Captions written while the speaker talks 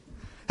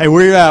Hey,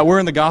 we're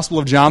in the Gospel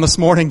of John this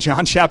morning.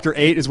 John chapter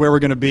 8 is where we're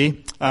going to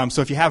be.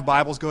 So if you have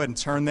Bibles, go ahead and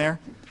turn there.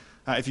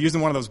 If you're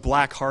using one of those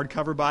black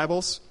hardcover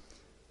Bibles,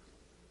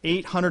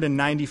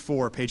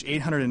 894, page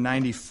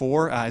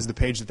 894 is the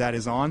page that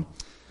is on.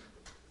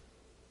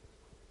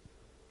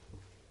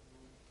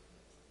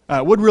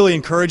 Would really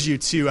encourage you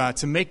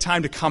to make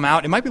time to come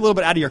out. It might be a little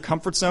bit out of your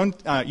comfort zone.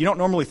 You don't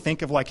normally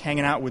think of like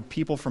hanging out with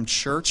people from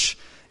church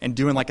and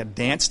doing like a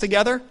dance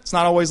together. It's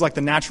not always like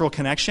the natural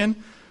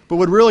connection, but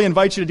would really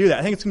invite you to do that.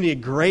 I think it's going to be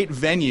a great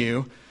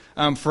venue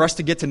for us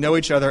to get to know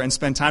each other and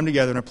spend time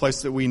together in a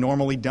place that we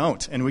normally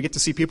don't. And we get to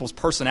see people's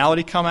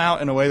personality come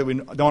out in a way that we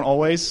don't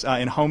always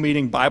in home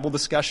meeting Bible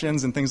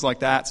discussions and things like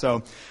that.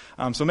 So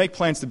make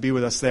plans to be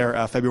with us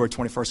there February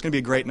 21st. It's going to be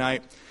a great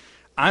night.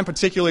 I'm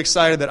particularly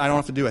excited that I don't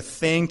have to do a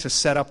thing to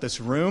set up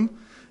this room,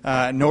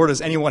 nor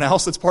does anyone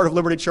else that's part of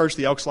Liberty Church.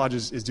 The Elks Lodge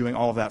is doing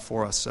all of that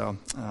for us. So,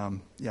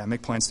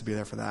 make plans to be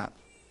there for that.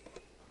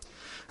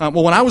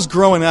 Well, when I was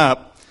growing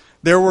up,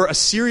 there were a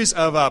series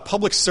of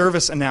public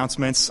service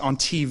announcements on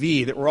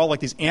TV that were all like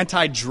these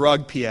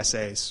anti-drug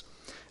PSAs.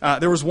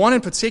 There was one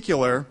in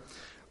particular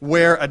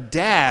where a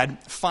dad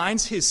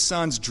finds his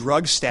son's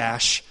drug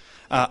stash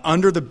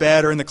under the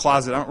bed or in the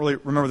closet. I don't really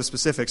remember the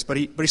specifics, but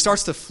he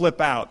starts to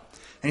flip out.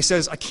 And he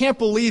says, "I can't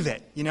believe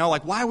it.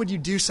 Why would you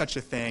do such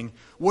a thing?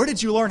 Where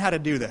did you learn how to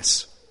do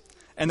this?"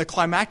 And the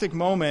climactic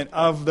moment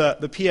of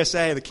the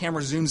PSA, the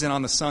camera zooms in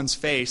on the son's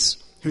face,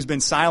 who's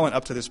been silent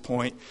up to this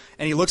point,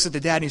 and he looks at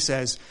the dad and he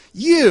says,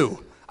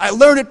 "You! I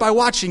learned it by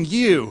watching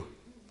you."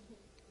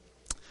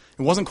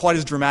 It wasn't quite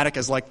as dramatic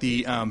as like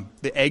the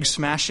egg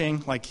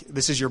smashing, like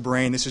this is your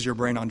brain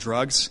on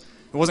drugs.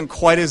 It wasn't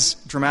quite as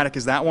dramatic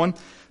as that one,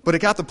 but it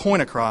got the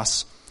point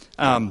across.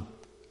 And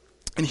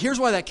here's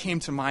why that came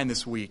to mind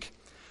this week.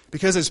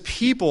 Because as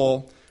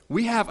people,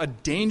 we have a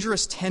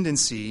dangerous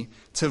tendency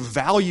to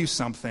value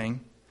something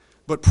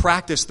but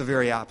practice the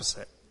very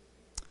opposite.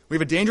 We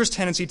have a dangerous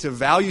tendency to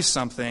value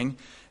something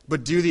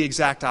but do the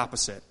exact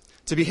opposite.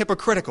 To be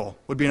hypocritical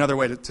would be another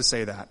way to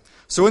say that.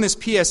 So in this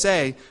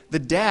PSA, the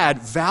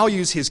dad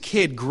values his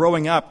kid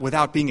growing up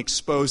without being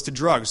exposed to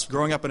drugs,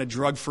 growing up in a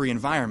drug-free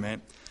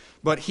environment,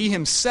 but he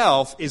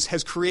himself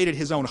has created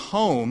his own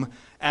home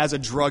as a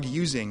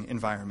drug-using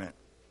environment.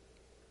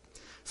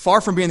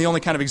 Far from being the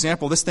only kind of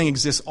example, this thing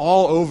exists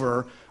all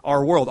over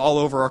our world, all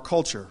over our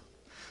culture.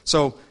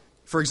 So,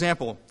 for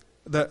example,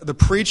 the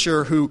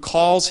preacher who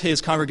calls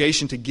his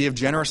congregation to give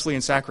generously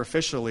and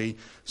sacrificially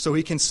so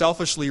he can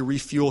selfishly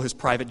refuel his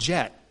private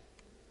jet.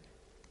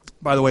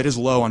 By the way, it is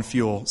low on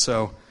fuel,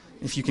 so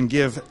if you can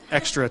give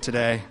extra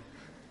today,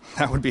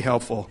 that would be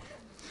helpful.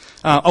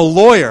 A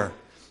lawyer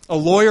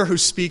who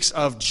speaks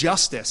of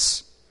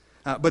justice,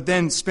 but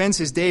then spends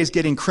his days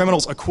getting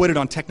criminals acquitted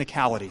on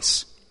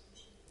technicalities.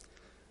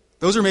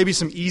 Those are maybe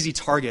some easy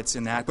targets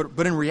in that,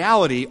 but in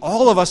reality,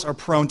 all of us are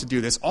prone to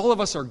do this. All of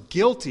us are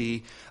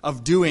guilty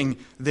of doing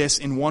this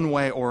in one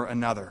way or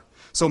another.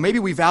 So maybe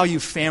we value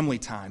family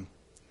time,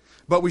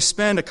 but we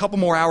spend a couple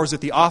more hours at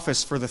the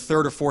office for the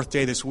third or fourth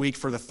day this week,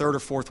 for the third or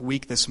fourth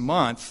week this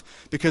month,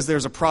 because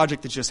there's a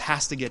project that just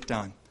has to get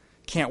done.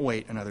 Can't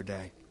wait another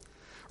day.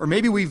 Or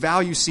maybe we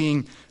value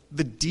seeing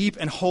the deep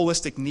and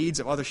holistic needs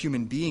of other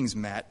human beings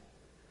met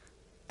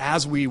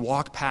as we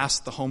walk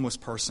past the homeless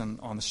person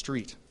on the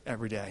street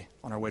every day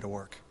on our way to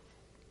work.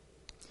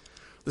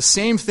 The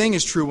same thing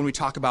is true when we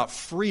talk about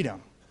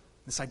freedom,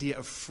 this idea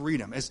of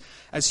freedom.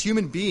 As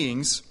human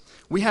beings,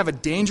 we have a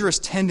dangerous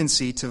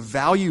tendency to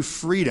value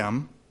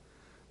freedom,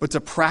 but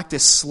to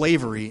practice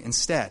slavery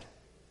instead.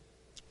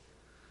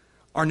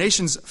 Our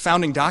nation's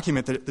founding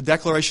document, the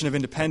Declaration of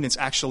Independence,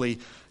 actually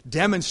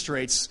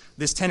demonstrates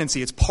this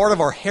tendency. It's part of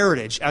our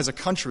heritage as a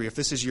country, if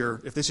this is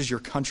your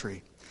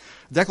country.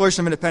 The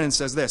Declaration of Independence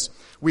says this: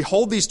 "We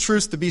hold these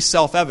truths to be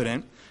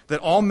self-evident, that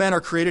all men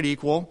are created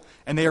equal,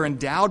 and they are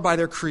endowed by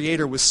their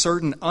Creator with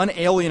certain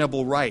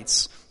unalienable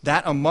rights,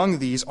 that among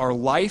these are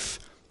life,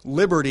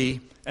 liberty,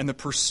 and the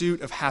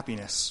pursuit of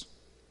happiness."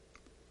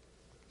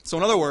 So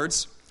in other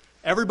words,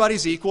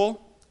 everybody's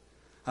equal,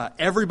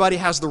 everybody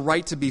has the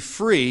right to be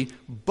free,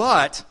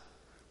 but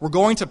we're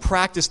going to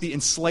practice the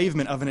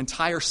enslavement of an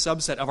entire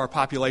subset of our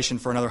population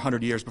for another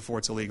 100 years before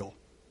it's illegal.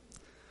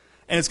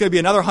 And it's going to be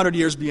another 100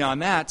 years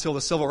beyond that till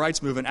the civil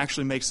rights movement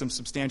actually makes some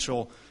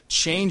substantial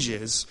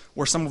changes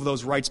where some of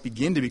those rights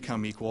begin to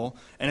become equal.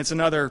 And it's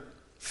another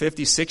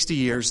 50, 60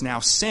 years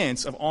now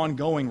since of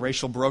ongoing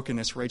racial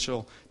brokenness,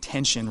 racial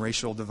tension,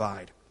 racial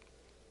divide.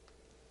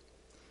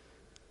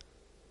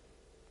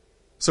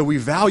 So we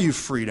value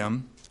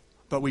freedom,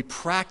 but we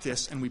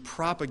practice and we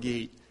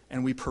propagate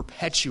and we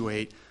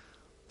perpetuate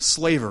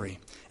slavery.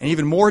 And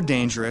even more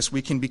dangerous,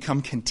 we can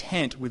become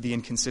content with the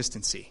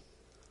inconsistency.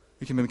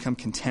 We can become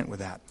content with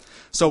that.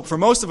 So for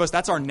most of us,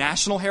 that's our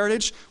national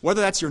heritage.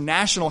 Whether that's your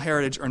national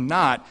heritage or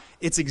not,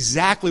 it's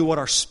exactly what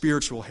our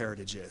spiritual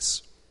heritage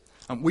is.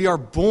 We are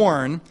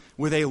born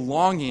with a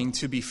longing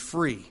to be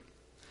free,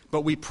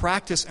 but we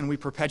practice and we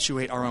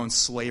perpetuate our own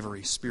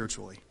slavery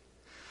spiritually.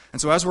 And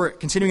so as we're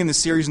continuing in this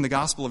series in the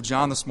Gospel of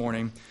John this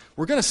morning,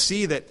 we're going to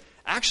see that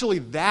Actually,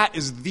 that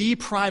is the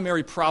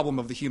primary problem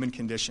of the human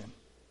condition.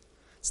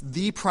 It's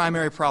the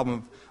primary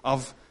problem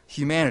of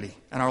humanity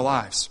and our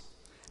lives.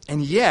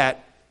 And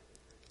yet,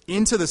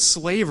 into the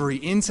slavery,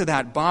 into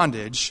that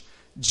bondage,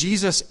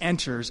 Jesus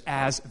enters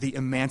as the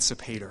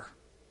emancipator.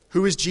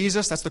 Who is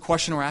Jesus? That's the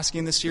question we're asking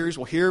in this series.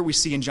 Well, here we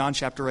see in John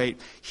chapter 8,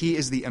 he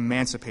is the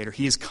emancipator.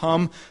 He has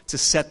come to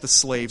set the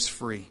slaves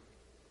free.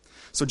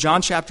 So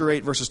John chapter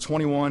 8, verses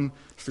 21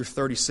 through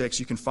 36,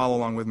 you can follow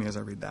along with me as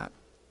I read that.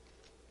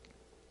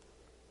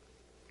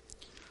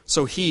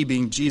 So he,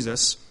 being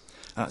Jesus,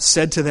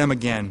 said to them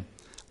again,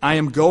 I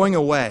am going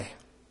away,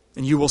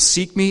 and you will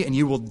seek me, and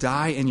you will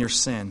die in your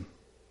sin.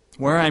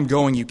 Where I am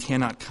going, you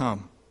cannot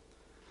come.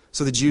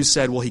 So the Jews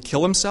said, will he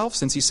kill himself,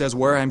 since he says,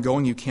 where I am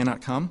going, you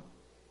cannot come?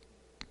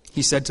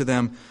 He said to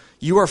them,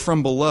 you are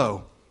from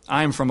below,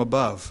 I am from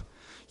above.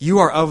 You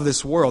are of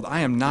this world,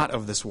 I am not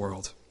of this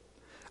world.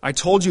 I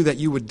told you that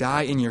you would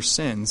die in your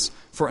sins,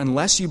 for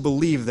unless you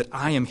believe that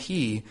I am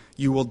he,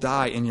 you will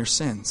die in your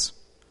sins.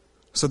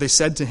 So they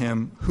said to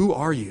him, who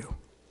are you?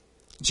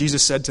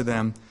 Jesus said to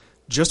them,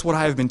 just what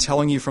I have been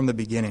telling you from the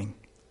beginning.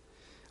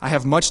 I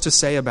have much to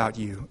say about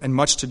you and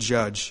much to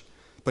judge,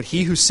 but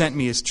he who sent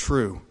me is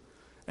true,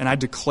 and I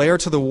declare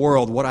to the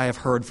world what I have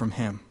heard from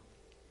him.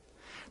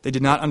 They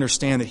did not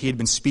understand that he had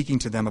been speaking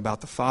to them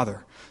about the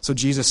Father. So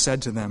Jesus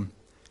said to them,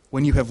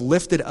 when you have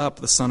lifted up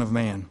the Son of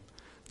Man,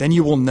 then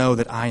you will know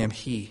that I am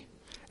he,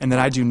 and that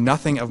I do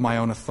nothing of my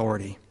own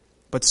authority,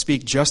 but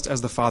speak just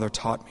as the Father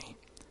taught me.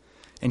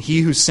 And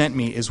he who sent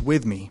me is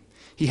with me.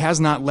 He has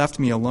not left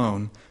me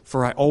alone,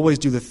 for I always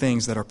do the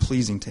things that are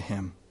pleasing to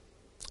him.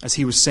 As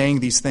he was saying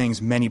these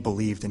things, many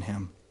believed in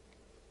him.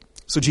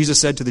 So Jesus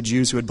said to the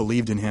Jews who had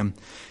believed in him,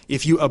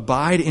 if you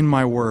abide in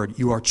my word,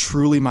 you are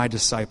truly my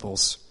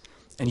disciples,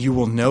 and you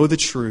will know the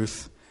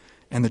truth,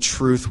 and the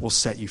truth will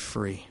set you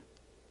free.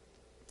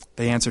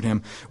 They answered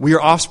him, we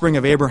are offspring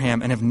of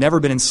Abraham and have never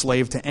been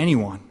enslaved to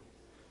anyone.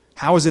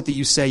 How is it that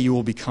you say you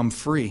will become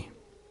free?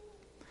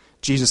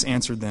 Jesus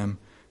answered them,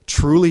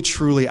 truly,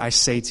 truly, I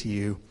say to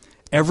you,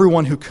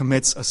 everyone who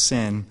commits a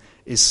sin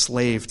is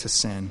slave to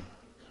sin.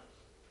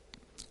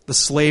 The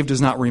slave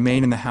does not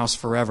remain in the house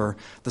forever.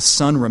 The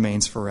Son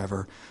remains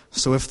forever.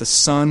 So if the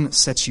Son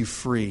sets you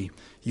free,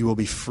 you will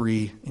be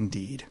free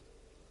indeed.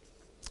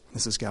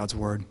 This is God's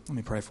word. Let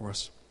me pray for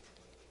us.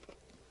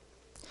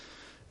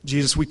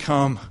 Jesus, we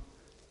come,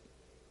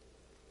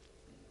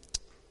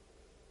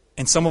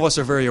 and some of us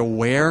are very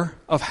aware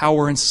of how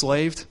we're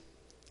enslaved,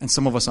 and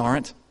some of us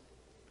aren't.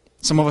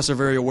 Some of us are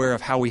very aware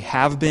of how we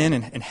have been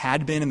and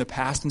had been in the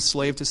past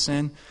enslaved to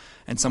sin,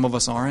 and some of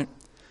us aren't.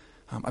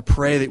 I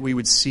pray that we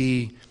would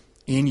see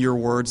in your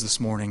words this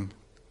morning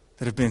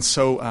that have been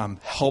so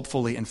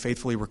helpfully and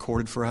faithfully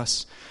recorded for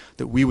us,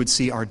 that we would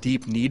see our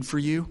deep need for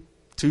you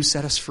to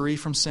set us free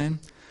from sin,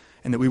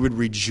 and that we would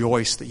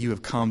rejoice that you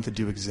have come to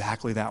do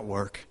exactly that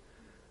work.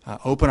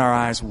 Open our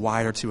eyes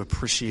wider to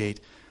appreciate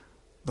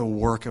the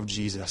work of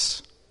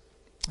Jesus.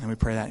 And we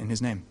pray that in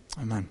his name.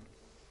 Amen.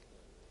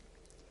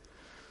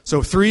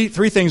 So three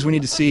things we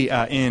need to see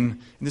in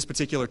this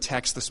particular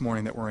text this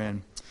morning that we're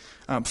in.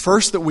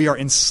 First, that we are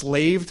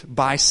enslaved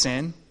by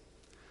sin.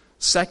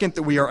 Second,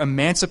 that we are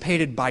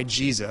emancipated by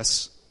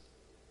Jesus.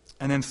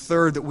 And then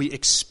third, that we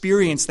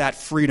experience that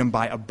freedom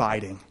by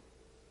abiding.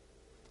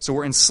 So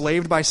we're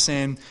enslaved by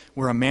sin,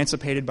 we're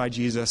emancipated by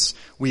Jesus,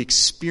 we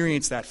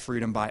experience that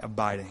freedom by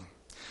abiding.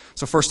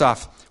 So first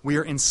off, we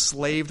are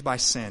enslaved by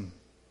sin.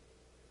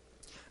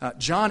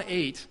 John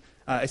 8,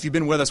 if you've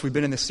been with us, we've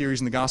been in this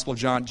series in the Gospel of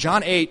John.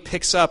 John 8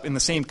 picks up in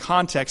the same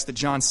context that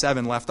John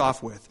 7 left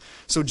off with.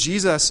 So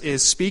Jesus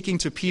is speaking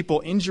to people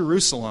in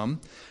Jerusalem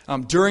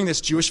during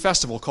this Jewish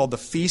festival called the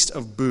Feast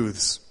of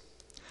Booths.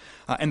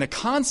 And the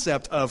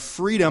concept of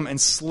freedom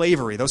and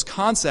slavery, those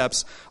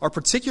concepts are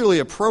particularly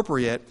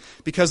appropriate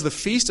because the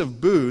Feast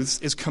of Booths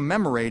is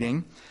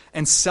commemorating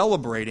and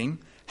celebrating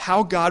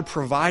how God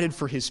provided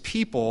for his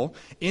people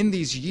in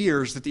these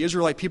years that the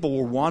Israelite people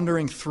were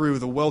wandering through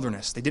the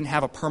wilderness. They didn't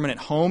have a permanent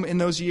home in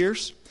those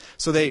years,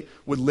 so they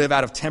would live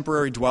out of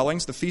temporary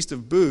dwellings. The Feast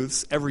of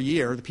Booths, every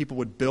year, the people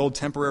would build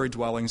temporary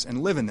dwellings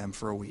and live in them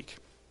for a week.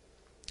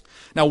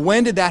 Now,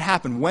 when did that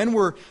happen? When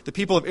were the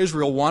people of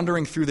Israel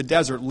wandering through the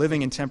desert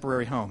living in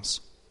temporary homes?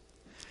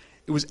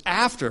 It was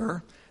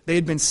after they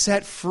had been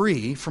set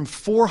free from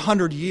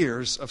 400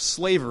 years of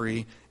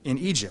slavery in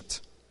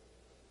Egypt.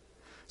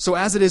 So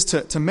as it is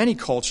to many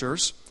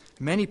cultures,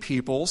 many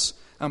peoples,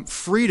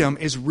 freedom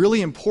is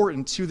really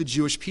important to the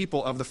Jewish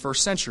people of the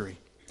first century.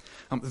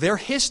 Their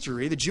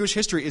history, the Jewish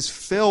history, is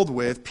filled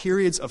with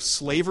periods of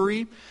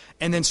slavery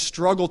and then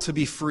struggle to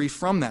be free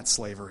from that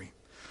slavery.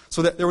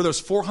 So that there were those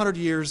 400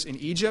 years in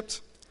Egypt.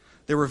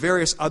 There were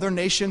various other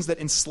nations that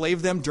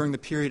enslaved them during the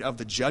period of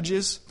the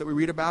Judges that we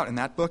read about in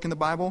that book in the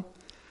Bible.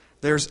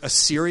 There's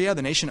Assyria,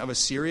 the nation of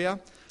Assyria,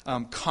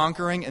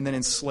 conquering and then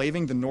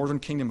enslaving the northern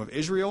kingdom of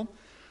Israel.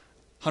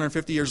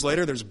 150 years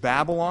later, there's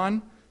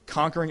Babylon,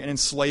 conquering and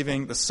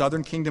enslaving the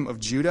southern kingdom of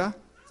Judah.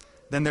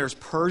 Then there's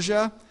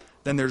Persia.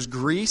 Then there's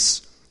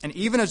Greece. And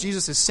even as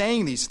Jesus is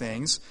saying these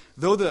things,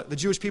 though the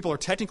Jewish people are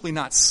technically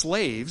not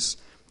slaves,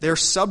 They're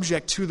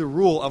subject to the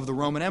rule of the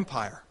Roman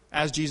Empire,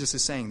 as Jesus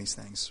is saying these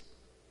things.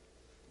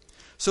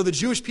 So the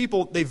Jewish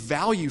people, they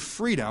value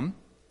freedom,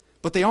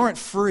 but they aren't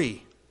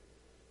free.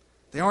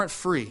 They aren't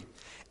free.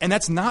 And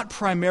that's not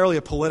primarily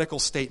a political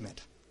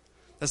statement.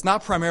 That's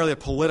not primarily a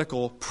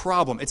political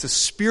problem. It's a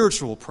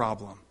spiritual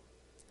problem.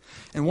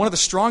 And one of the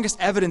strongest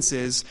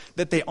evidences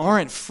that they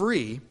aren't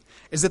free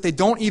is that they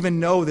don't even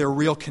know their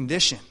real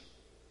condition.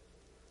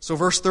 So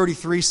verse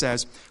 33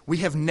 says, "We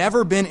have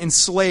never been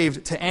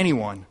enslaved to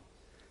anyone.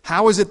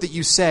 How is it that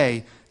you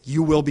say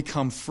you will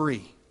become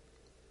free?"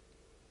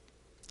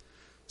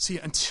 See,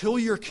 until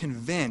you're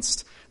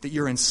convinced that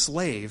you're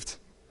enslaved,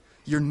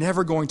 you're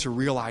never going to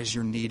realize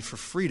your need for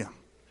freedom.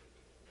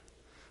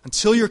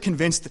 Until you're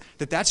convinced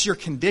that that's your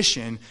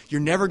condition,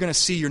 you're never going to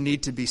see your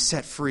need to be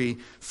set free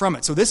from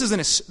it. So this is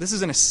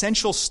an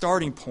essential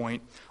starting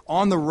point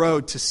on the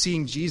road to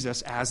seeing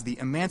Jesus as the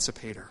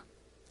emancipator.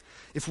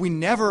 If we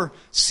never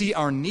see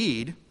our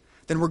need,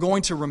 then we're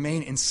going to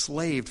remain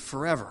enslaved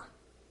forever.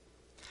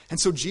 And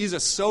so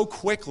Jesus so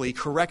quickly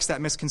corrects that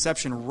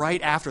misconception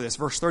right after this.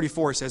 Verse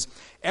 34 says,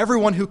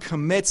 "Everyone who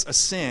commits a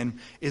sin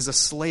is a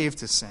slave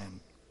to sin."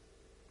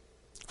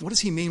 What does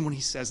he mean when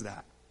he says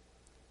that?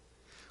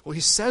 Well,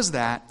 he says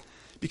that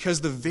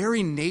because the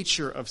very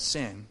nature of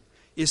sin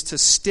is to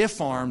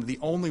stiff-arm the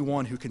only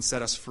one who can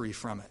set us free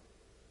from it.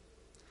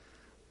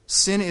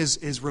 Sin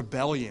is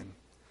rebellion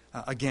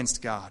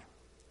against God.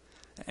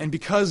 And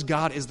because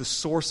God is the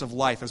source of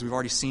life, as we've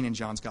already seen in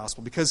John's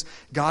Gospel, because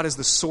God is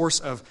the source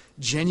of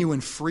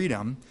genuine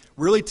freedom,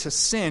 really to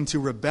sin, to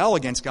rebel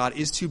against God,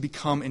 is to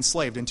become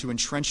enslaved and to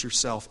entrench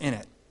yourself in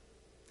it.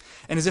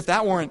 And as if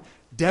that weren't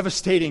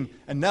devastating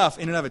enough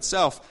in and of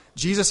itself,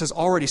 Jesus has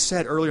already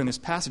said earlier in this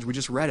passage, we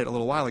just read it a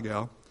little while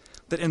ago,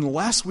 that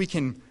unless we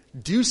can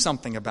do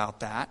something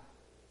about that,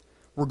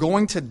 we're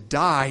going to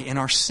die in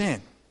our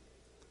sin.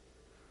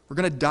 We're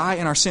going to die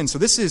in our sin. So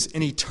this is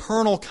an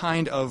eternal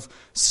kind of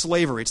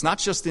slavery. It's not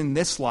just in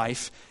this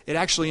life. It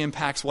actually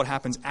impacts what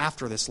happens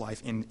after this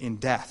life in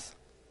death.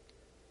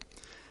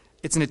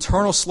 It's an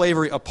eternal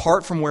slavery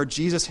apart from where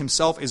Jesus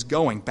himself is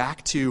going,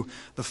 back to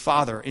the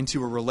Father,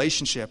 into a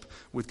relationship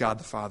with God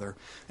the Father.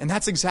 And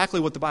that's exactly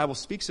what the Bible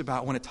speaks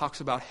about when it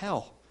talks about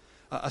hell.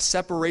 A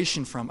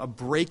separation from, a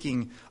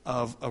breaking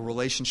of a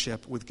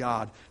relationship with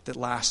God that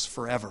lasts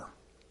forever.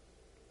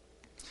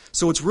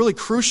 So it's really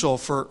crucial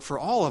for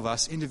all of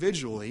us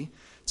individually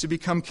to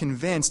become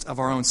convinced of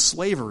our own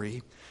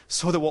slavery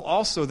so that we'll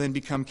also then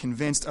become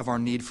convinced of our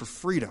need for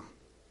freedom.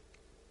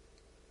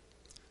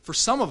 For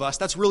some of us,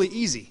 that's really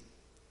easy.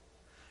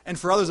 And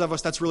for others of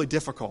us, that's really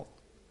difficult.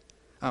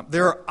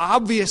 There are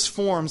obvious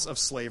forms of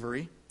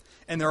slavery,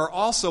 and there are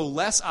also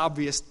less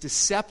obvious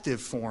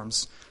deceptive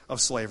forms of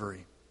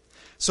slavery.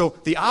 So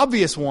the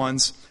obvious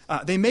ones,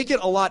 they make it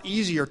a lot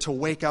easier to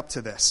wake up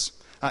to this.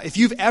 If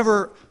you've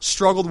ever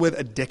struggled with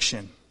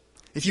addiction,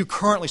 if you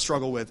currently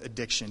struggle with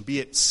addiction, be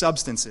it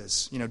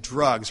substances,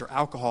 drugs or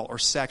alcohol or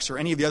sex or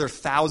any of the other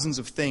thousands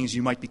of things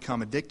you might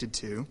become addicted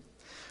to,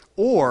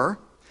 or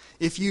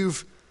if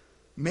you've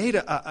made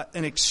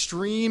an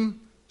extreme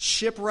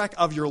shipwreck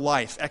of your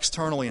life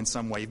externally in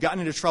some way, you've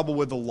gotten into trouble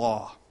with the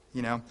law,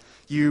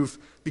 you've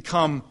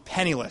become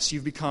penniless,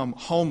 you've become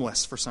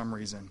homeless for some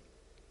reason.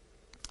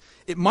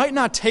 It might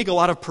not take a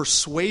lot of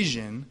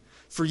persuasion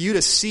for you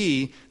to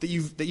see that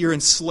you're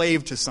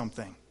enslaved to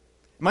something.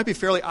 It might be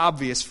fairly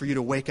obvious for you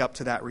to wake up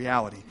to that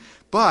reality.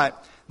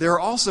 But there are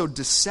also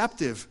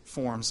deceptive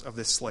forms of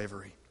this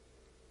slavery,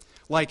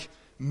 like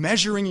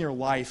measuring your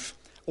life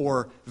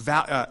or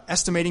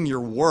estimating your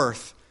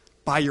worth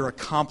by your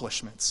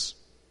accomplishments,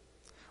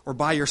 or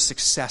by your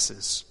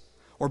successes,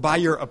 or by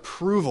your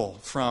approval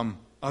from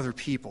other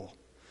people,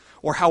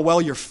 or how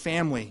well your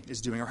family is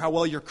doing, or how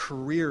well your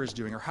career is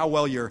doing, or how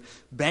well your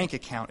bank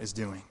account is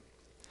doing.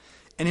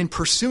 And in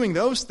pursuing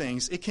those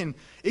things, it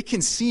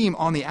can seem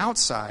on the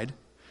outside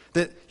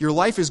that your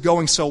life is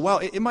going so well,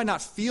 it might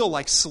not feel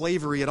like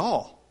slavery at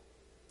all.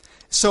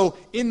 So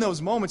in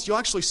those moments, you'll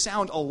actually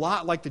sound a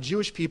lot like the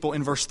Jewish people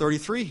in verse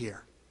 33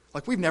 here.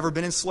 Like, we've never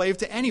been enslaved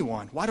to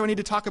anyone. Why do I need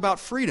to talk about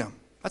freedom?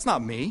 That's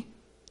not me.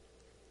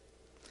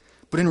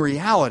 But in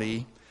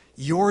reality,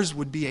 yours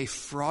would be a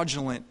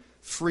fraudulent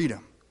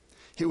freedom.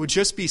 It would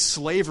just be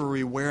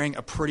slavery wearing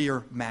a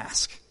prettier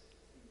mask.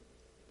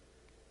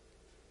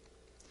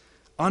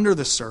 Under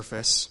the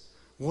surface,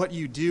 what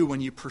you do when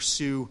you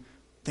pursue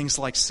things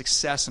like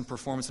success and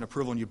performance and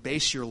approval, and you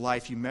base your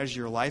life, you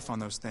measure your life on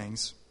those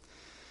things,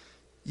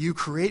 you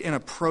create an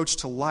approach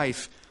to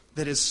life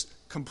that is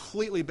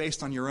completely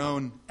based on your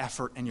own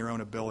effort and your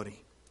own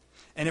ability.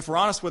 And if we're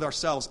honest with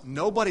ourselves,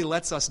 nobody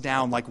lets us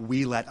down like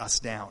we let us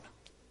down.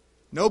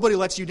 Nobody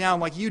lets you down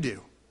like you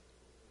do.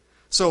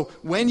 So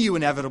when you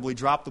inevitably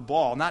drop the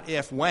ball, not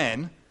if,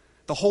 when,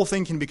 the whole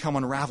thing can become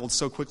unraveled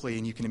so quickly,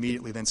 and you can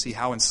immediately then see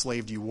how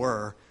enslaved you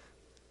were,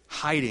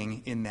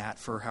 hiding in that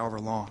for however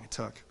long it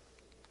took.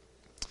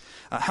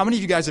 How many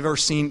of you guys have ever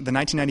seen the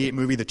 1998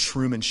 movie The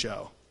Truman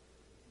Show?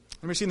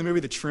 Ever seen the movie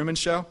The Truman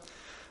Show?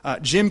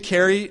 Jim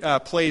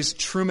Carrey plays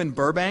Truman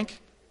Burbank,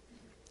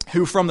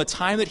 who from the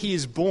time that he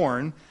is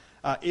born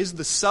is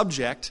the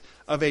subject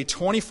of a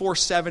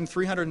 24/7,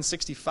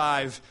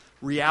 365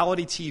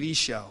 reality TV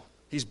show.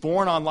 He's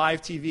born on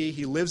live TV.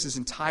 He lives his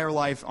entire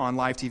life on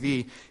live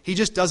TV. He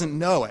just doesn't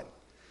know it.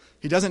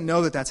 He doesn't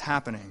know that that's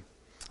happening.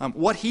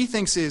 What he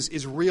thinks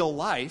is real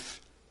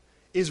life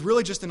is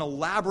really just an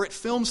elaborate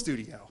film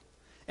studio.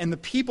 And the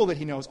people that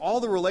he knows, all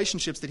the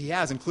relationships that he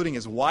has, including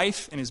his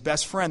wife and his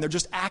best friend, they're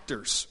just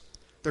actors.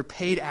 They're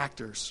paid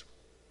actors.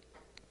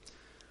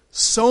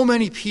 So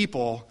many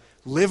people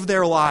live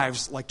their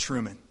lives like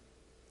Truman.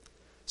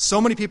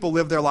 So many people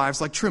live their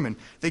lives like Truman.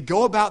 They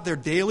go about their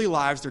daily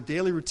lives, their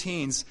daily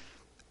routines,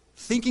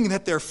 thinking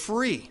that they're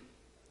free,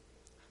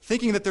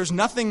 thinking that there's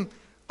nothing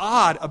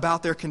odd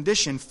about their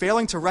condition,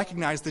 failing to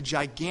recognize the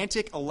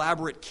gigantic,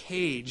 elaborate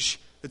cage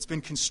that's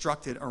been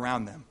constructed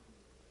around them.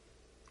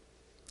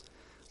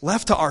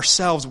 Left to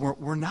ourselves,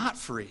 we're not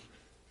free.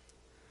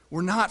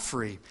 We're not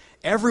free.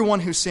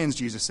 Everyone who sins,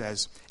 Jesus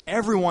says,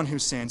 everyone who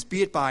sins,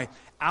 be it by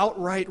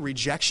outright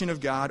rejection of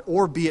God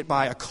or be it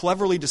by a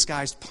cleverly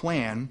disguised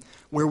plan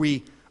where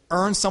we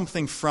earn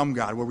something from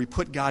God, where we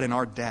put God in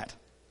our debt,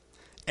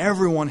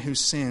 everyone who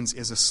sins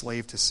is a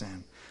slave to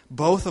sin.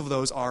 Both of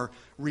those are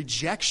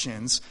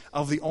rejections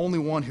of the only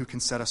one who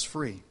can set us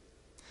free.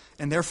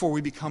 And therefore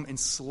we become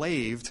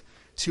enslaved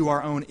to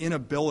our own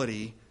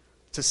inability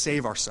to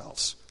save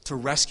ourselves, to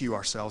rescue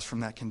ourselves from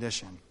that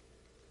condition.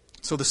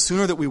 So the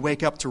sooner that we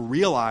wake up to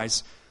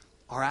realize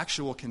our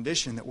actual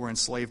condition, that we're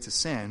enslaved to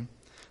sin,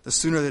 the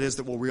sooner it is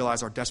that we'll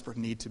realize our desperate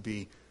need to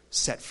be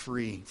set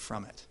free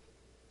from it.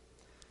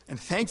 And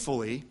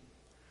thankfully,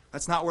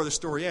 that's not where the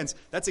story ends.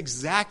 That's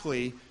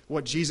exactly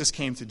what Jesus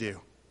came to do.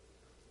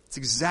 It's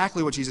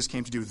exactly what Jesus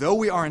came to do. Though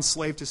we are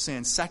enslaved to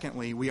sin,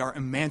 secondly, we are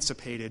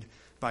emancipated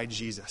by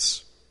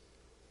Jesus.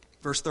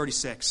 Verse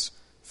 36,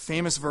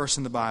 famous verse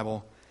in the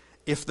Bible,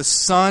 if the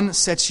Son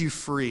sets you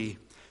free,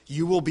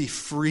 you will be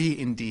free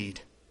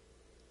indeed.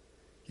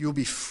 You will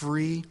be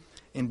free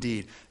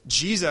indeed.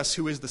 Jesus,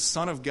 who is the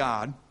Son of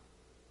God,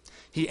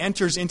 he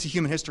enters into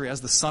human history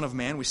as the Son of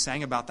Man. We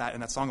sang about that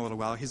in that song a little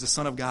while. He's the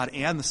Son of God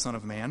and the Son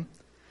of Man,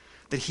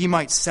 that he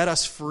might set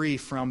us free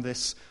from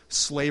this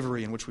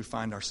slavery in which we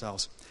find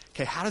ourselves.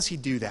 Okay, how does he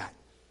do that?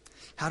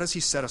 How does he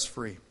set us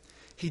free?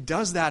 He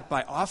does that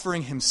by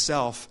offering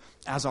himself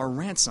as our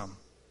ransom,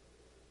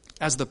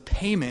 as the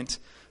payment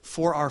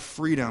for our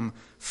freedom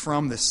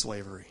from this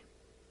slavery.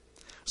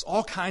 There's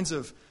all kinds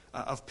of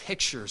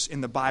pictures in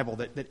the Bible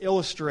that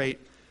illustrate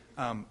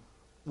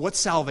what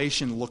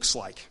salvation looks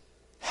like.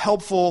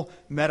 Helpful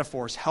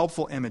metaphors,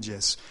 helpful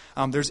images.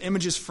 There's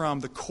images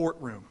from the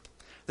courtroom.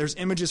 There's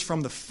images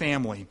from the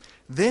family.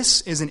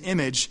 This is an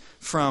image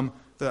from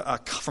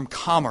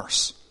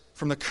commerce,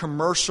 from the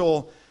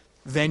commercial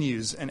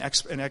venues and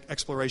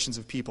explorations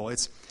of people.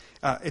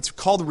 It's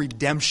called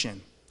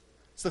redemption.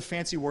 It's the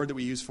fancy word that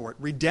we use for it.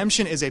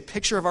 Redemption is a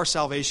picture of our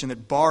salvation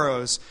that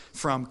borrows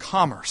from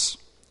commerce.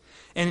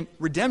 And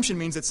redemption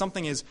means that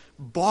something is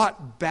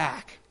bought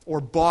back or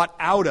bought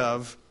out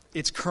of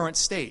its current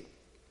state.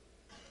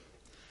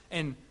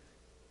 And,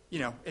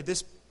 at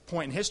this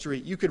point in history,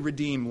 you could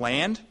redeem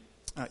land,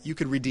 you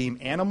could redeem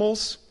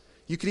animals,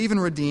 you could even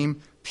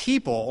redeem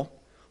people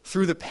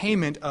through the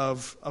payment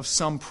of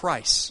some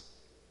price.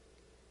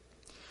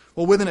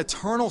 Well, with an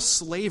eternal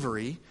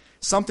slavery,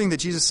 something that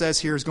Jesus says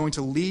here is going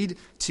to lead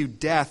to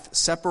death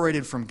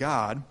separated from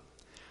God,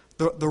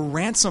 the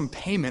ransom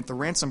payment, the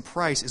ransom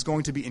price is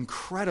going to be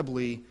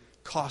incredibly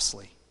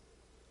costly.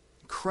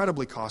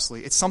 Incredibly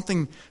costly. It's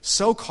something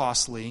so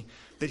costly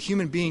that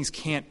human beings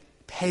can't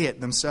pay it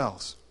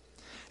themselves.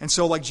 And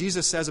so, like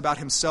Jesus says about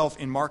himself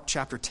in Mark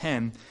chapter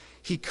 10,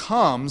 he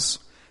comes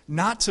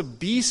not to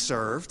be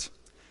served,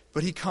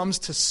 but he comes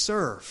to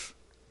serve.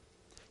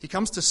 He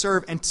comes to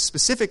serve and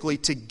specifically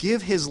to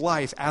give his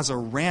life as a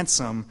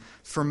ransom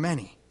for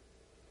many.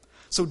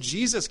 So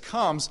Jesus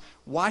comes,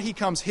 why he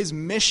comes, his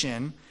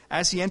mission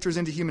as he enters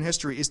into human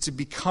history is to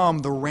become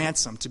the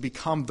ransom, to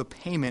become the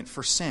payment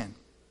for sin.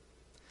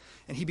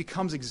 And he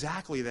becomes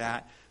exactly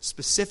that,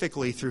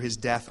 specifically through his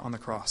death on the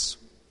cross.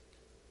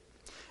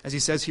 As he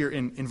says here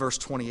in verse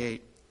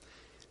 28,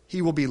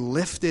 he will be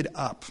lifted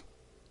up.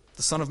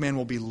 The Son of Man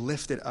will be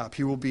lifted up.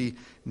 He will be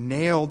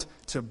nailed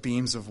to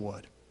beams of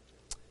wood.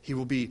 He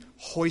will be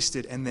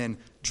hoisted and then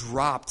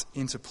dropped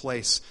into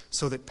place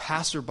so that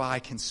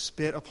passerby can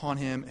spit upon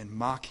him and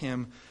mock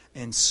him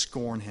and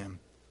scorn him.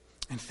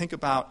 And think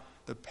about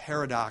the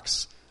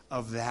paradox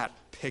of that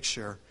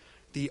picture.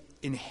 The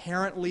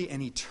inherently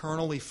and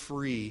eternally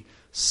free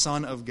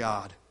Son of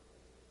God,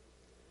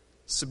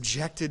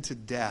 subjected to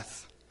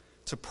death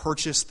to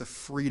purchase the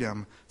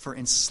freedom for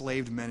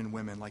enslaved men and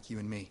women like you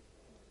and me.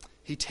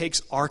 He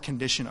takes our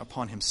condition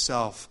upon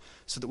himself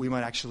so that we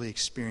might actually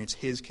experience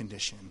his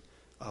condition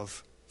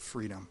of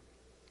freedom.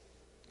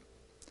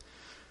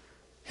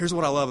 Here's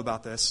what I love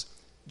about this.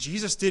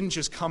 Jesus didn't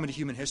just come into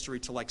human history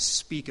to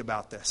speak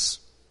about this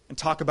and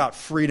talk about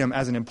freedom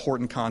as an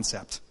important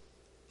concept.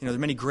 There are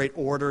many great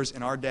orators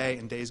in our day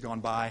and days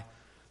gone by.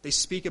 They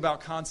speak about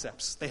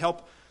concepts. They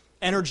help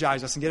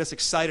energize us and get us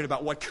excited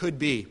about what could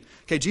be.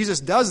 Okay, Jesus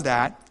does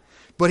that,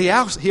 But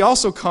he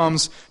also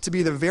comes to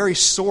be the very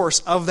source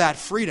of that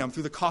freedom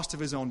through the cost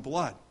of his own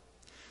blood.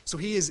 So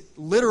he is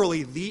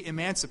literally the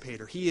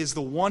emancipator. He is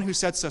the one who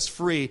sets us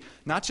free,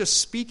 not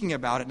just speaking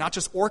about it, not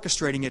just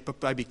orchestrating it,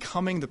 but by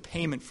becoming the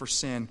payment for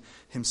sin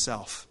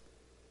himself.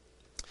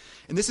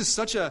 And this is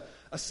such a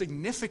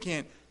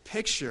significant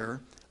picture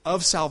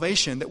of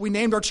salvation that we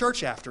named our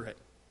church after it.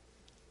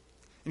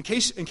 In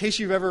case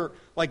you've ever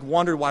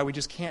wondered why we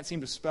just can't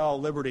seem to spell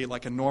liberty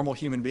like a normal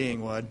human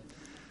being would,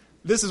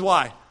 this is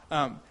why.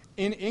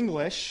 In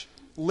English,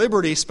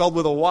 liberty, spelled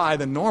with a Y,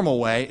 the normal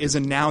way, is a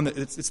noun.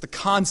 It's the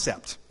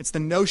concept. It's the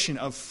notion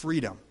of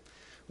freedom.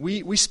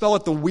 We spell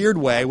it the weird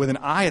way with an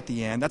I at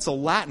the end. That's a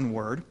Latin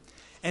word.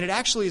 And it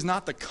actually is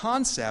not the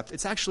concept.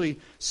 It's actually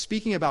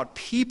speaking about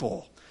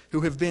people who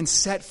have been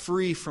set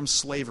free from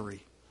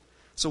slavery.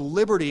 So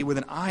liberty with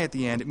an I at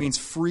the end, it means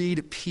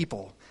freed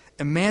people,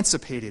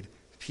 emancipated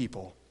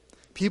people.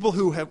 People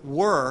who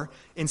were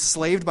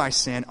enslaved by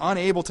sin,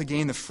 unable to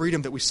gain the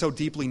freedom that we so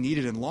deeply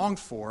needed and longed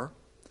for.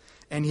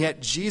 And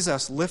yet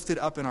Jesus, lifted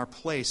up in our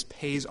place,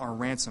 pays our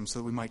ransom so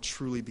that we might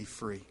truly be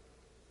free.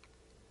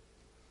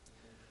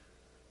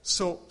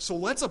 So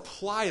let's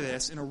apply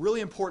this in a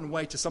really important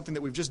way to something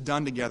that we've just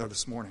done together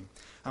this morning.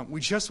 We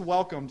just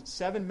welcomed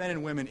 7 men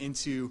and women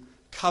into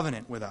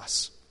covenant with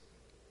us.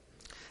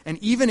 And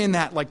even in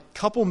that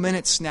couple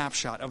minute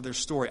snapshot of their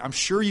story, I'm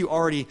sure you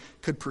already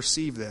could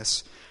perceive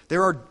this.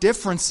 There are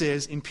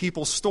differences in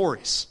people's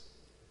stories.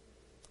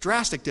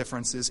 Drastic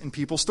differences in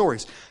people's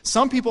stories.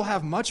 Some people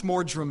have much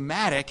more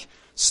dramatic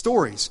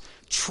stories.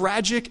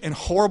 Tragic and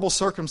horrible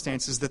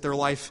circumstances that their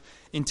life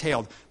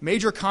entailed.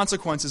 Major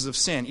consequences of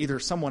sin, either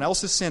someone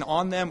else's sin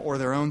on them or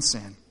their own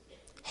sin.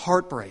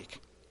 Heartbreak.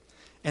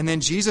 And then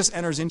Jesus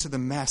enters into the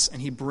mess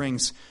and he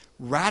brings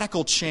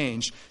radical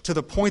change to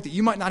the point that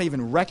you might not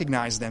even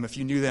recognize them if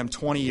you knew them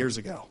 20 years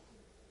ago,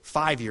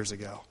 5 years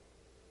ago.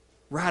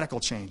 Radical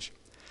change.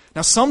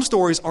 Now, some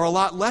stories are a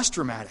lot less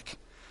dramatic.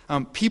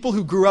 People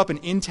who grew up in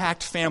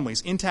intact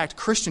families, intact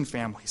Christian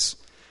families,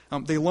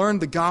 they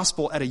learned the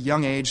gospel at a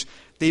young age.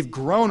 They've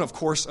grown, of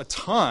course, a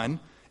ton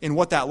in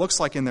what that looks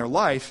like in their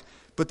life,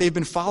 but they've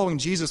been following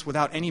Jesus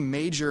without any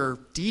major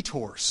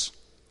detours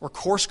or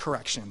course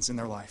corrections in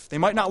their life. They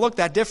might not look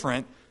that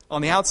different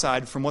on the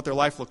outside from what their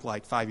life looked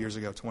like 5 years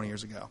ago, 20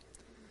 years ago.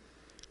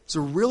 It's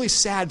a really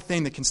sad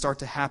thing that can start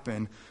to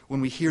happen when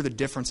we hear the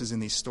differences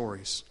in these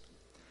stories.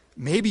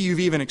 Maybe you've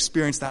even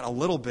experienced that a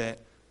little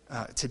bit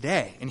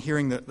today in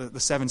hearing the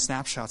 7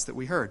 snapshots that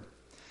we heard.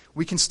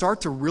 We can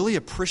start to really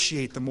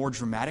appreciate the more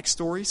dramatic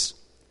stories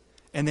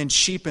and then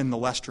cheapen the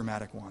less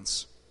dramatic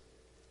ones.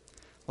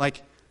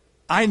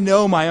 I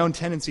know my own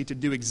tendency to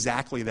do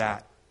exactly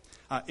that.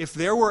 If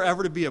there were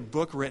ever to be a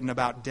book written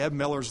about Deb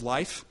Miller's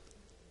life,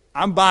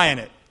 I'm buying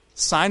it.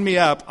 Sign me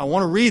up. I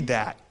want to read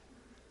that.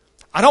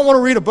 I don't want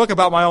to read a book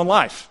about my own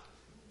life.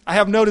 I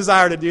have no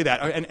desire to do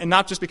that. And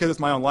not just because it's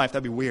my own life.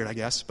 That'd be weird, I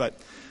guess. But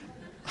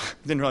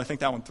didn't really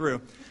think that one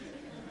through.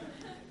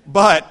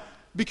 But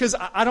because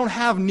I don't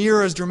have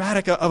near as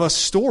dramatic of a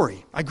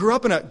story. I grew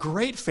up in a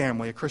great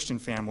family, a Christian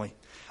family.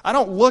 I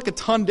don't look a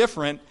ton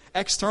different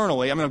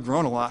externally. I mean, I've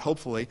grown a lot,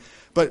 hopefully.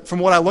 But from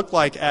what I looked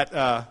like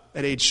at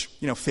age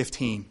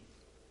 15.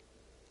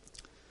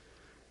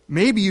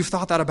 Maybe you've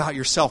thought that about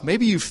yourself.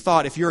 Maybe you've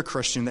thought, if you're a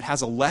Christian that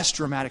has a less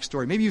dramatic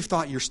story, maybe you've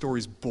thought your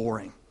story's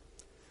boring.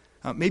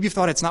 Maybe you've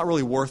thought it's not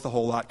really worth a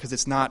whole lot because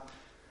it's not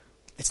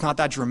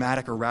that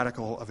dramatic or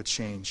radical of a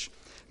change.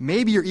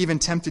 Maybe you're even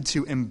tempted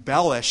to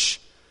embellish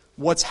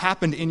what's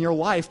happened in your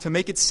life to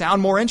make it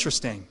sound more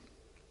interesting,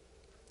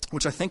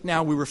 which I think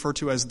now we refer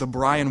to as the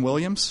Brian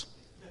Williams.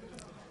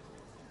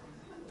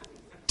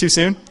 Too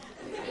soon?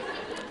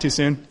 Too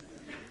soon?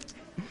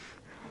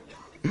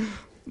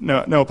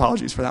 No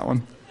apologies for that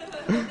one.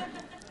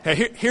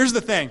 Hey, here's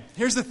the thing.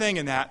 Here's the thing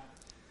in that.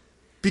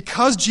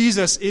 Because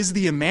Jesus is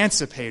the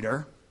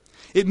emancipator,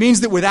 it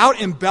means that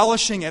without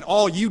embellishing at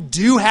all, you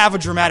do have a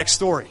dramatic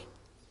story.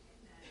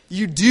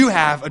 You do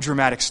have a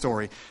dramatic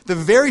story. The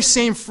very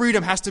same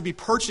freedom has to be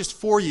purchased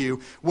for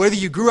you, whether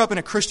you grew up in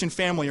a Christian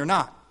family or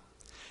not.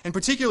 And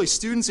particularly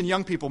students and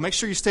young people, make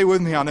sure you stay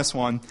with me on this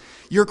one.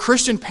 Your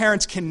Christian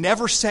parents can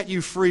never set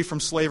you free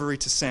from slavery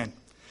to sin.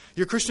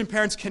 Your Christian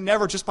parents can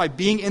never, just by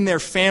being in their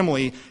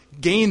family,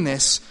 gain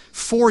this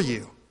for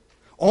you.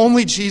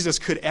 Only Jesus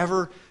could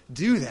ever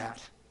do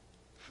that.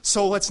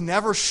 So let's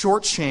never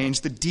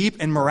shortchange the deep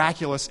and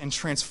miraculous and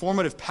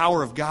transformative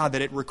power of God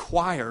that it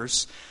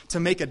requires to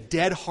make a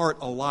dead heart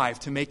alive,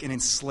 to make an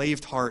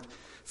enslaved heart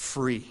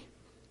free.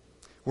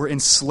 We're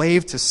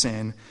enslaved to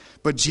sin,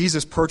 but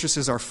Jesus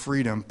purchases our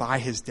freedom by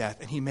his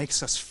death, and he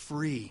makes us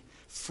free,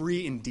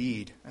 free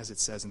indeed, as it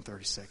says in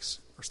verse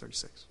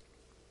 36.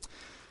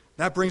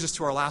 That brings us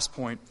to our last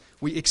point.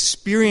 We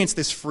experience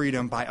this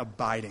freedom by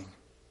abiding.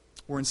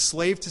 We're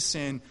enslaved to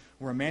sin.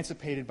 We're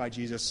emancipated by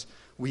Jesus.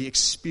 We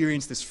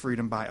experience this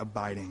freedom by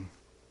abiding.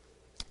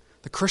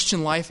 The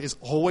Christian life is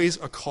always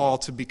a call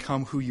to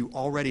become who you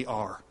already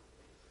are.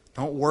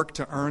 Don't work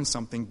to earn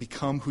something.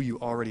 Become who you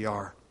already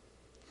are.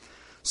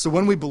 So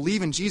when we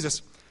believe in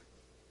Jesus,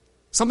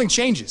 something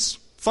changes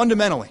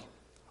fundamentally.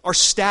 Our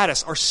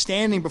status, our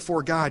standing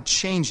before God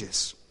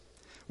changes.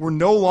 We're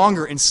no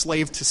longer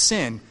enslaved to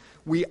sin.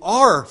 We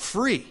are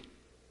free.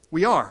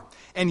 We are.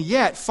 And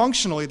yet,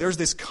 functionally, there's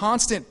this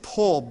constant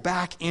pull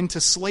back into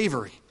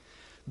slavery,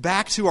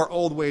 back to our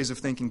old ways of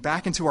thinking,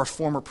 back into our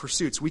former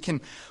pursuits. We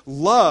can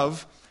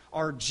love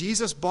our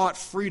Jesus-bought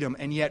freedom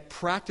and yet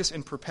practice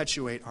and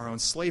perpetuate our own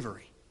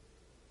slavery.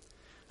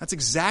 That's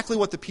exactly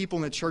what the people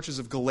in the churches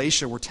of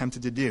Galatia were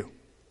tempted to do.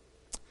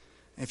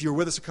 If you were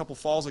with us a couple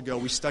falls ago,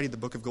 we studied the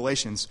book of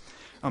Galatians.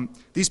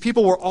 These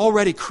people were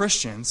already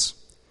Christians.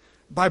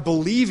 By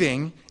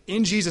believing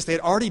in Jesus, they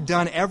had already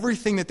done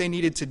everything that they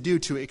needed to do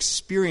to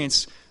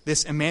experience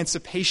this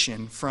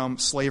emancipation from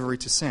slavery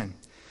to sin.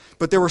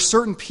 But there were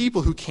certain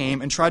people who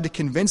came and tried to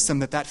convince them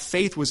that that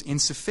faith was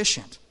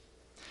insufficient.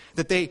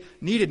 That they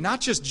needed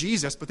not just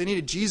Jesus, but they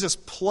needed Jesus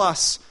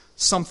plus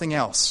something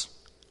else.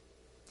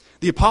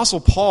 The Apostle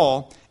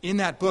Paul, in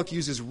that book,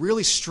 uses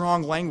really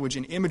strong language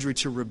and imagery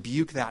to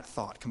rebuke that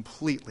thought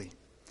completely.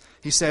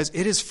 He says,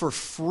 "It is for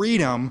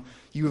freedom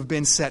you have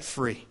been set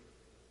free."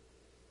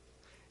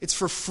 It's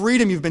for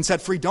freedom you've been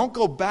set free. Don't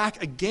go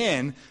back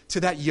again to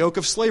that yoke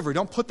of slavery.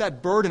 Don't put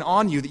that burden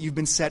on you that you've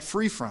been set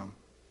free from.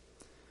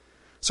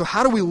 So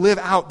how do we live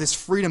out this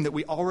freedom that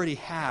we already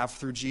have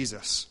through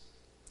Jesus?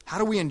 How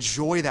do we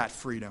enjoy that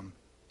freedom?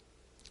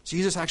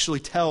 Jesus actually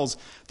tells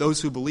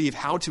those who believe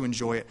how to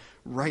enjoy it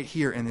right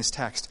here in this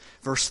text.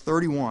 Verse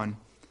 31,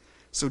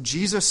 "So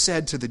Jesus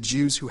said to the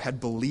Jews who had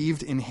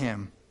believed in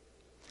him,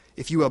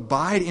 'If you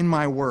abide in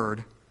my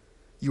word,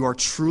 you are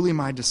truly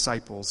my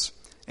disciples,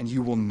 and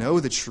you will know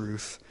the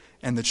truth,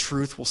 and the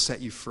truth will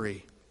set you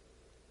free.'"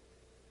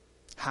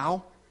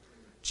 How?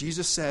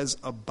 Jesus says,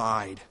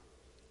 abide.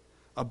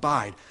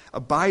 Abide.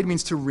 Abide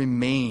means to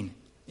remain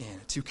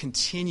in, to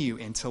continue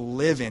in, to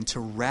live in, to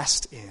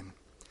rest in.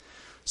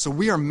 So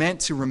we are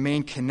meant to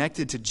remain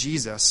connected to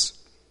Jesus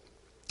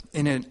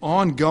in an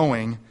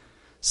ongoing,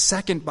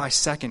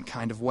 second-by-second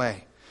kind of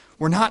way.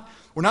 We're not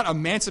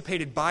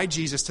emancipated by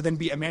Jesus to then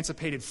be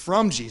emancipated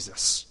from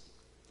Jesus.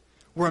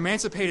 We're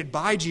emancipated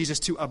by Jesus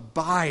to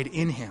abide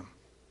in him.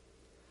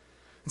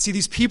 And see,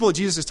 these people that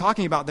Jesus is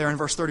talking about there in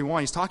verse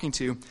 31, he's talking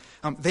to,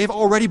 they've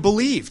already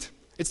believed.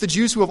 It's the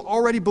Jews who have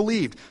already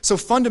believed. So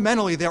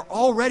fundamentally, they're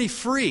already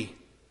free.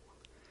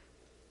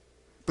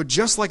 But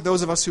just like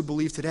those of us who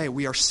believe today,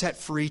 we are set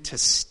free to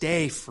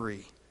stay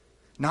free,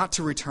 not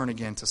to return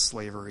again to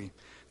slavery.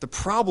 The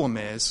problem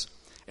is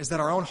that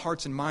our own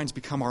hearts and minds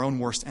become our own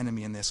worst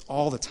enemy in this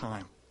all the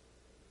time.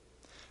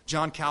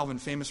 John Calvin,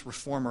 famous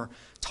reformer,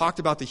 talked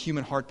about the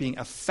human heart being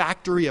a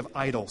factory of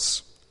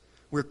idols.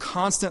 We're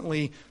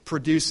constantly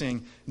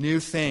producing new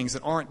things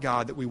that aren't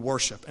God that we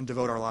worship and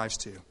devote our lives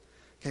to.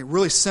 Okay,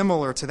 really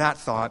similar to that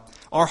thought,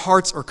 our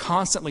hearts are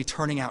constantly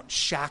turning out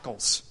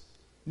shackles,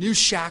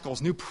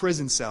 new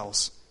prison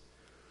cells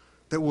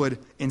that would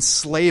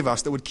enslave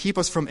us, that would keep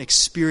us from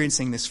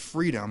experiencing this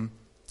freedom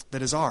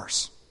that is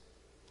ours.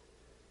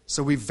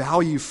 So we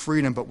value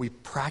freedom, but we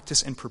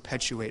practice and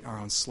perpetuate our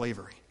own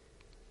slavery.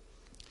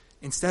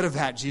 Instead of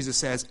that, Jesus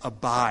says,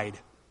 abide.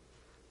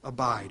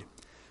 Abide.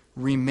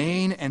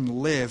 Remain and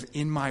live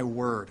in my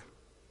word.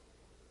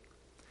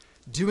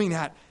 Doing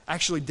that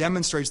actually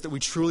demonstrates that we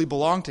truly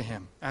belong to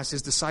him as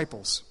his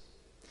disciples.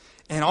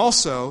 And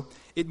also,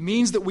 it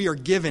means that we are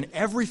given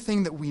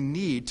everything that we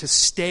need to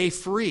stay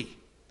free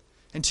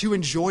and to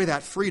enjoy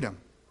that freedom.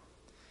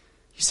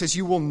 He says,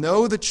 you will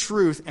know the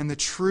truth, and the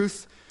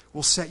truth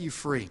will set you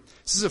free.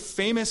 This is a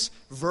famous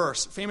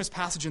verse, famous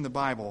passage in the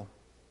Bible,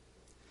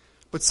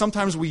 but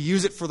sometimes we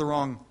use it for the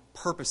wrong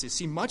purposes.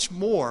 See, much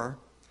more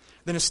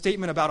than a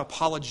statement about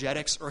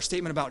apologetics or a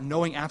statement about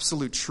knowing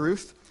absolute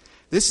truth,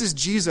 this is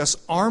Jesus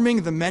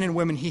arming the men and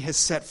women he has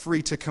set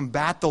free to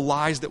combat the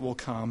lies that will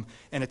come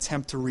and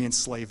attempt to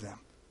re-enslave them.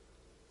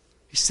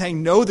 He's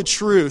saying, know the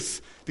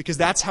truth, because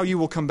that's how you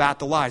will combat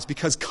the lies.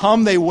 Because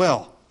come they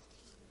will.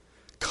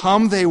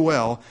 Come they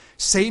will.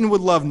 Satan would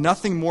love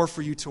nothing more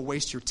for you to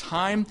waste your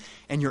time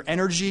and your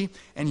energy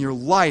and your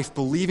life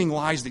believing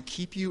lies that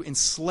keep you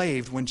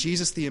enslaved when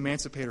Jesus the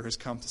Emancipator has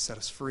come to set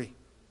us free.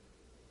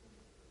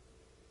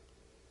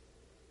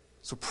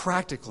 So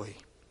practically,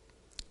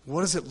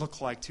 what does it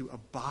look like to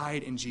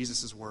abide in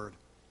Jesus' word?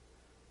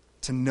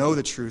 To know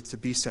the truth, to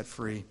be set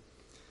free?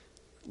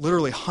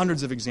 Literally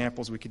hundreds of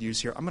examples we could use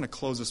here. I'm going to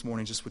close this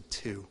morning just with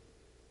two.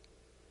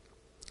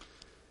 A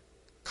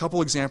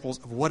couple examples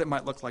of what it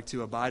might look like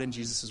to abide in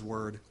Jesus'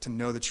 word, to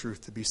know the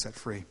truth, to be set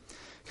free.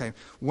 Okay,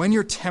 when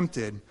you're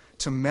tempted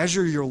to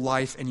measure your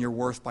life and your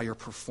worth by your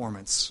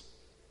performance,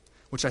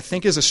 which I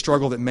think is a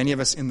struggle that many of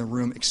us in the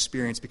room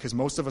experience because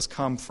most of us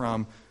come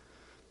from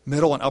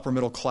middle and upper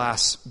middle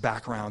class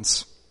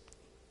backgrounds.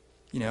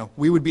 You know,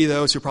 we would be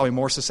those who are probably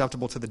more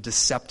susceptible to the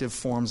deceptive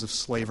forms of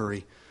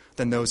slavery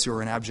than those who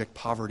are in abject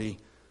poverty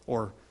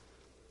or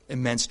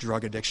immense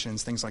drug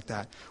addictions, things like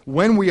that.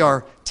 When we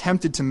are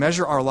tempted to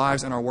measure our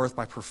lives and our worth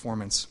by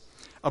performance,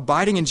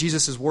 abiding in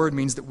Jesus' word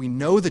means that we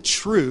know the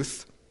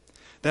truth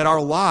that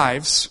our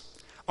lives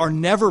are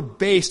never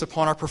based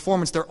upon our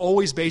performance. They're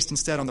always based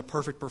instead on the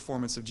perfect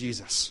performance of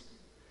Jesus.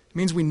 It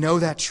means we know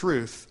that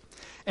truth.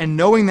 And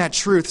knowing that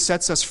truth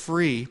sets us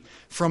free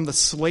from the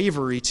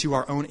slavery to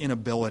our own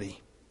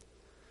inability,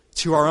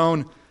 to our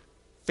own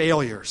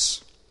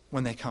failures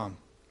when they come.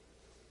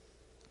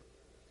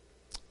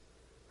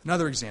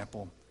 Another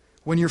example,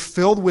 when you're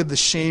filled with the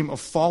shame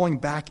of falling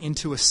back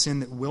into a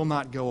sin that will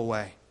not go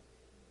away.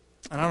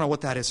 And I don't know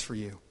what that is for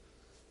you,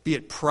 be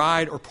it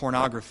pride or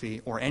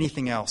pornography or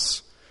anything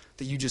else,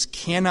 that you just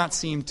cannot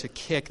seem to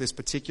kick this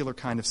particular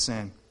kind of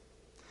sin.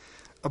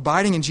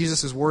 Abiding in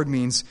Jesus' word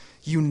means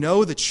you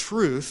know the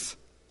truth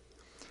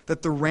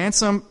that the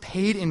ransom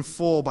paid in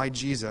full by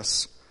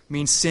Jesus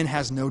means sin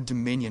has no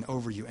dominion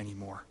over you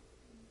anymore.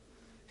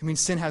 It means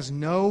sin has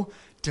no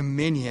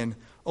dominion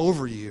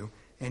over you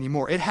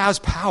anymore. It has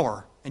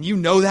power, and you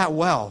know that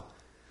well,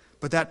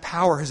 but that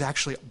power has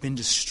actually been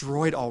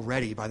destroyed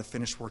already by the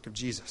finished work of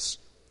Jesus.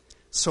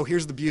 So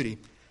here's the beauty.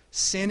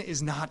 Sin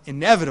is not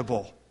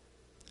inevitable.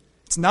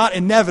 It's not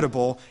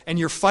inevitable, and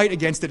your fight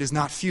against it is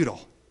not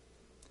futile.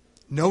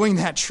 Knowing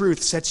that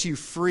truth sets you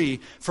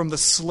free from the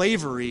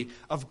slavery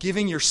of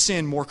giving your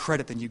sin more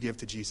credit than you give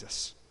to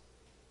Jesus.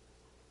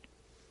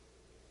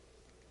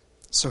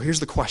 So here's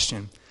the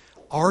question.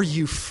 Are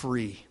you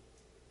free?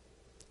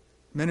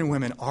 Men and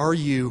women, are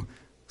you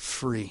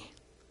free?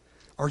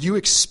 Are you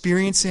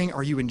experiencing,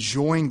 are you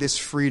enjoying this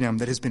freedom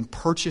that has been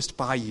purchased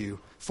by you,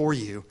 for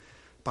you,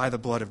 by the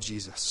blood of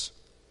Jesus?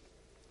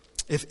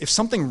 If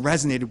something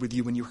resonated with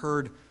you when you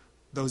heard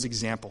those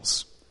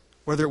examples,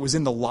 whether it was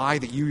in the lie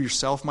that you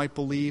yourself might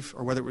believe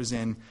or whether it was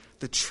in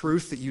the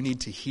truth that you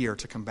need to hear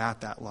to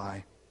combat that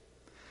lie,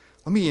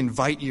 let me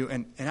invite you,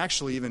 and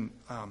actually even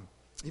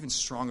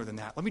stronger than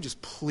that, let me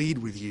just plead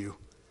with you.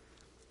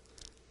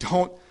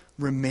 Don't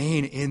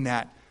remain in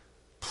that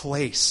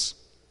place.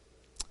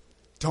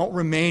 Don't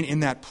remain in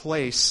that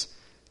place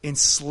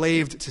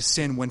enslaved to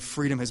sin when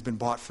freedom has been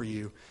bought for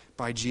you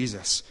by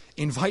Jesus.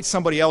 Invite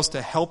somebody else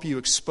to help you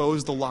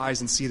expose the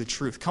lies and see the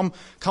truth. Come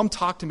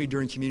talk to me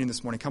during communion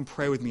this morning. Come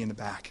pray with me in the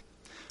back.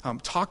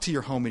 Talk to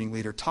your home meeting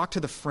leader. Talk to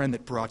the friend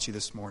that brought you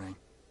this morning.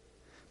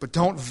 But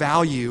don't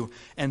value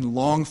and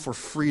long for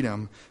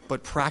freedom,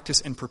 but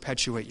practice and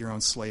perpetuate your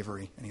own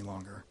slavery any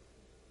longer.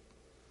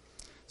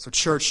 So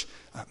church,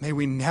 may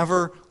we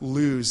never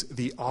lose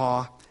the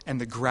awe and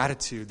the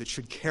gratitude that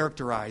should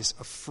characterize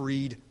a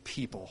freed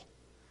people,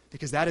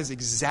 because that is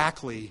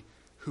exactly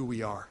who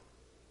we are.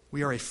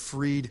 We are a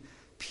freed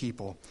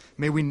people.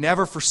 May we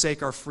never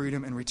forsake our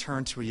freedom and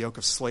return to a yoke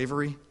of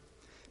slavery.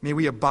 May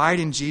we abide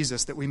in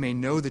Jesus that we may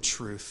know the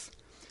truth,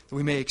 that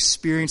we may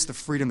experience the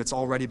freedom that's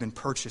already been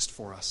purchased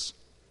for us.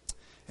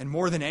 And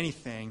more than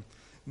anything,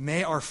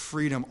 may our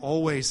freedom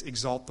always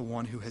exalt the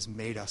one who has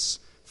made us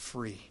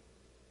free.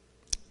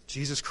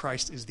 Jesus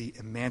Christ is the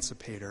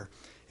emancipator,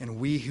 and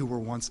we who were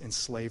once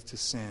enslaved to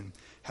sin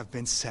have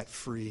been set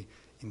free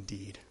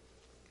indeed.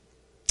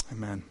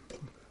 Amen.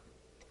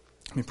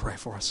 Let me pray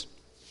for us.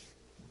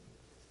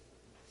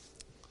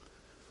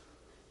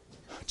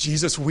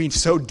 Jesus, we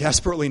so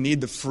desperately need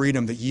the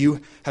freedom that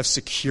you have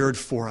secured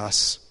for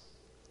us.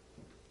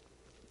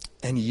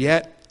 And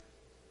yet,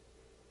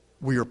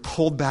 we are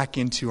pulled back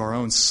into our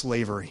own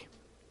slavery.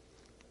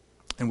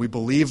 And we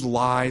believe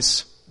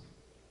lies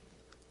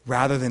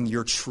rather than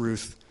your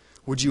truth.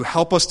 Would you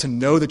help us to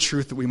know the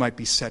truth that we might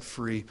be set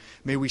free?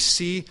 May we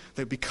see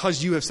that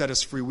because you have set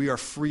us free, we are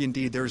free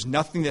indeed. There is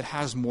nothing that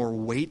has more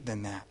weight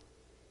than that.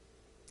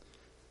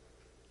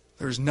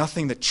 There is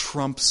nothing that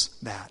trumps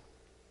that.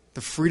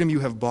 The freedom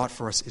you have bought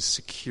for us is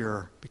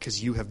secure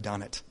because you have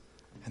done it,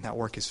 and that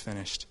work is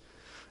finished.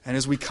 And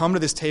as we come to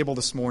this table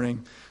this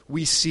morning,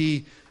 we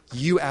see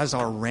you as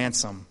our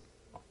ransom.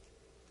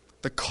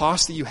 The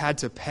cost that you had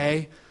to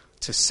pay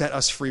to set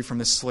us free from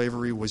this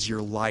slavery was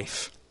your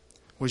life,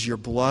 was your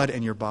blood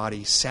and your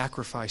body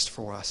sacrificed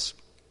for us.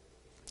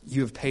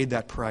 You have paid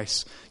that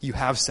price. You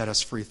have set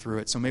us free through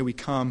it. So may we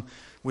come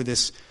with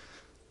this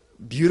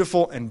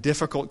beautiful and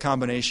difficult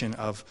combination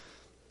of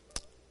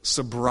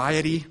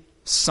sobriety,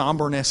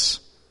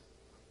 somberness,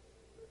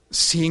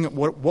 seeing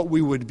what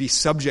we would be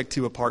subject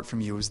to apart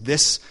from you is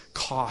this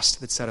cost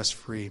that set us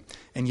free.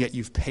 And yet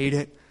you've paid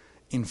it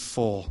in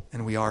full,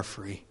 and we are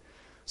free.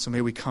 So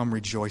may we come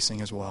rejoicing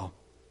as well.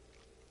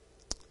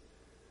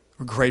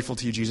 We're grateful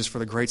to you, Jesus, for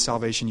the great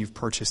salvation you've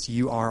purchased.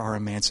 You are our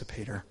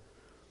emancipator.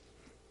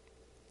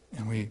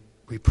 And we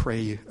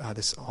pray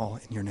this all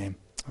in your name.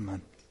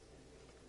 Amen.